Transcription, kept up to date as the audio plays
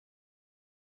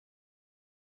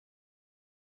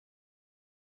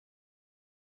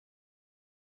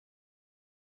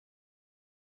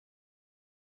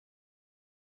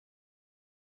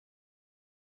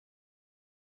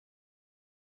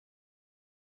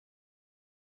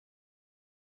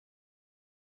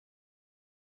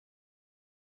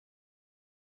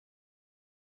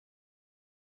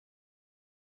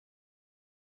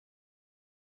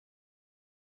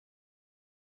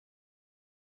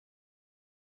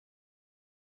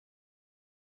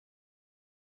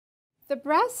The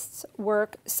breasts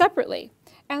work separately,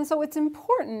 and so it's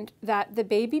important that the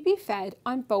baby be fed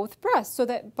on both breasts so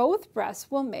that both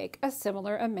breasts will make a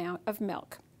similar amount of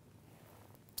milk.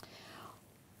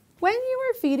 When you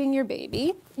are feeding your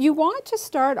baby, you want to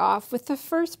start off with the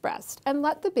first breast and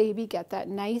let the baby get that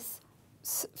nice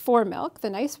foremilk,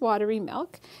 the nice watery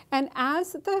milk, and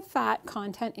as the fat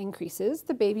content increases,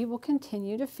 the baby will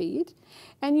continue to feed,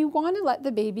 and you want to let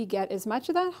the baby get as much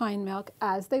of that hind milk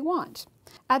as they want.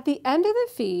 At the end of the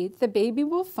feed, the baby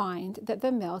will find that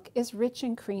the milk is rich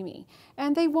and creamy,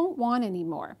 and they won't want any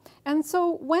more. And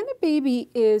so when a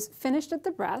baby is finished at the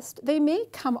breast, they may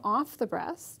come off the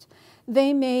breast,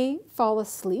 they may fall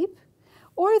asleep,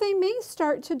 or they may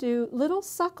start to do little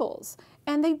suckles,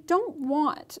 and they don't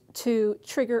want to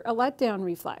trigger a letdown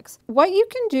reflex. What you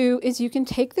can do is you can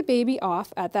take the baby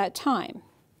off at that time.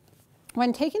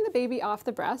 When taking the baby off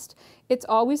the breast, it's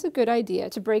always a good idea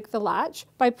to break the latch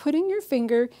by putting your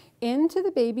finger into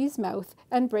the baby's mouth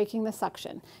and breaking the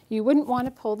suction. You wouldn't want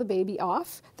to pull the baby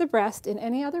off the breast in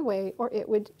any other way, or it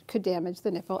could damage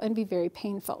the nipple and be very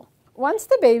painful. Once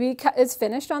the baby is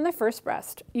finished on the first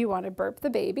breast, you want to burp the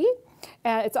baby.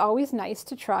 It's always nice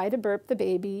to try to burp the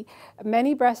baby.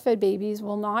 Many breastfed babies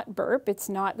will not burp. It's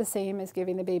not the same as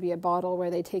giving the baby a bottle where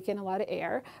they take in a lot of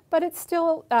air, but it's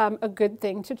still a good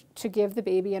thing to give the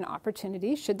baby an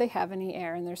opportunity should they have any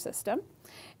air in their system.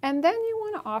 And then you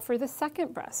want to offer the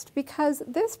second breast, because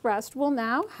this breast will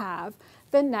now have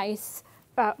the nice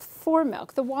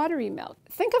foremilk, the watery milk.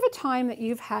 Think of a time that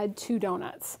you've had 2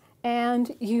 donuts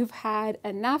and you've had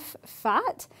enough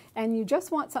fat and you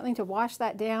just want something to wash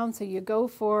that down, so you go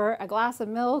for a glass of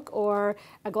milk or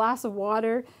a glass of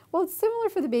water. Well, it's similar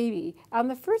for the baby. On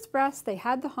the first breast, they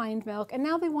had the hind milk, and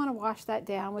now they want to wash that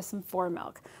down with some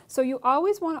foremilk. So you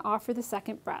always want to offer the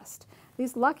second breast.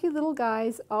 These lucky little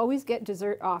guys always get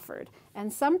dessert offered,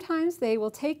 and sometimes they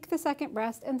will take the second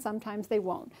breast and sometimes they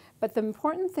won't. But the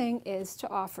important thing is to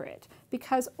offer it,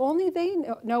 because only they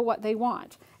know what they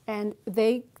want, and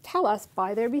they tell us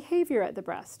by their behavior at the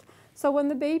breast. So when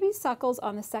the baby suckles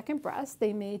on the second breast,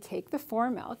 they may take the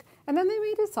foremilk, and then they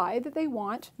may decide that they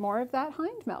want more of that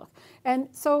hind milk. And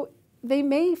so they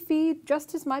may feed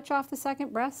just as much off the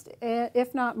second breast,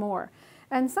 if not more.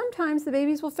 And sometimes the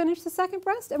babies will finish the second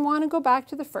breast and want to go back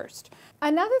to the first.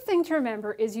 Another thing to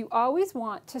remember is you always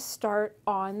want to start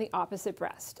on the opposite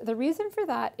breast. The reason for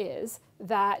that is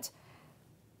that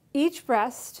each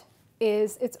breast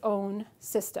is its own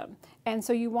system. And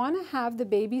so you want to have the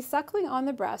baby suckling on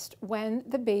the breast when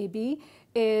the baby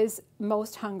is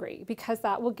most hungry, because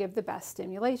that will give the best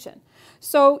stimulation.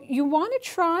 So you want to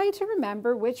try to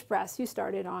remember which breast you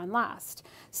started on last.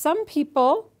 Some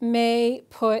people may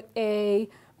put a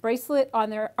bracelet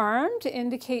on their arm to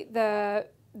indicate the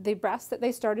breast that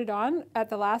they started on at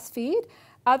the last feed.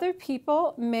 Other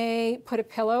people may put a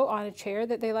pillow on a chair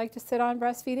that they like to sit on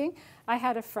breastfeeding. I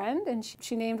had a friend and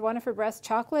she named one of her breasts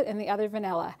chocolate and the other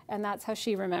vanilla, and that's how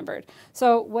she remembered.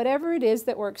 So whatever it is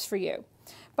that works for you.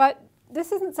 But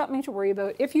this isn't something to worry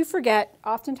about. If you forget,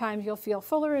 oftentimes you'll feel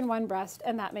fuller in one breast,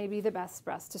 and that may be the best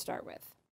breast to start with.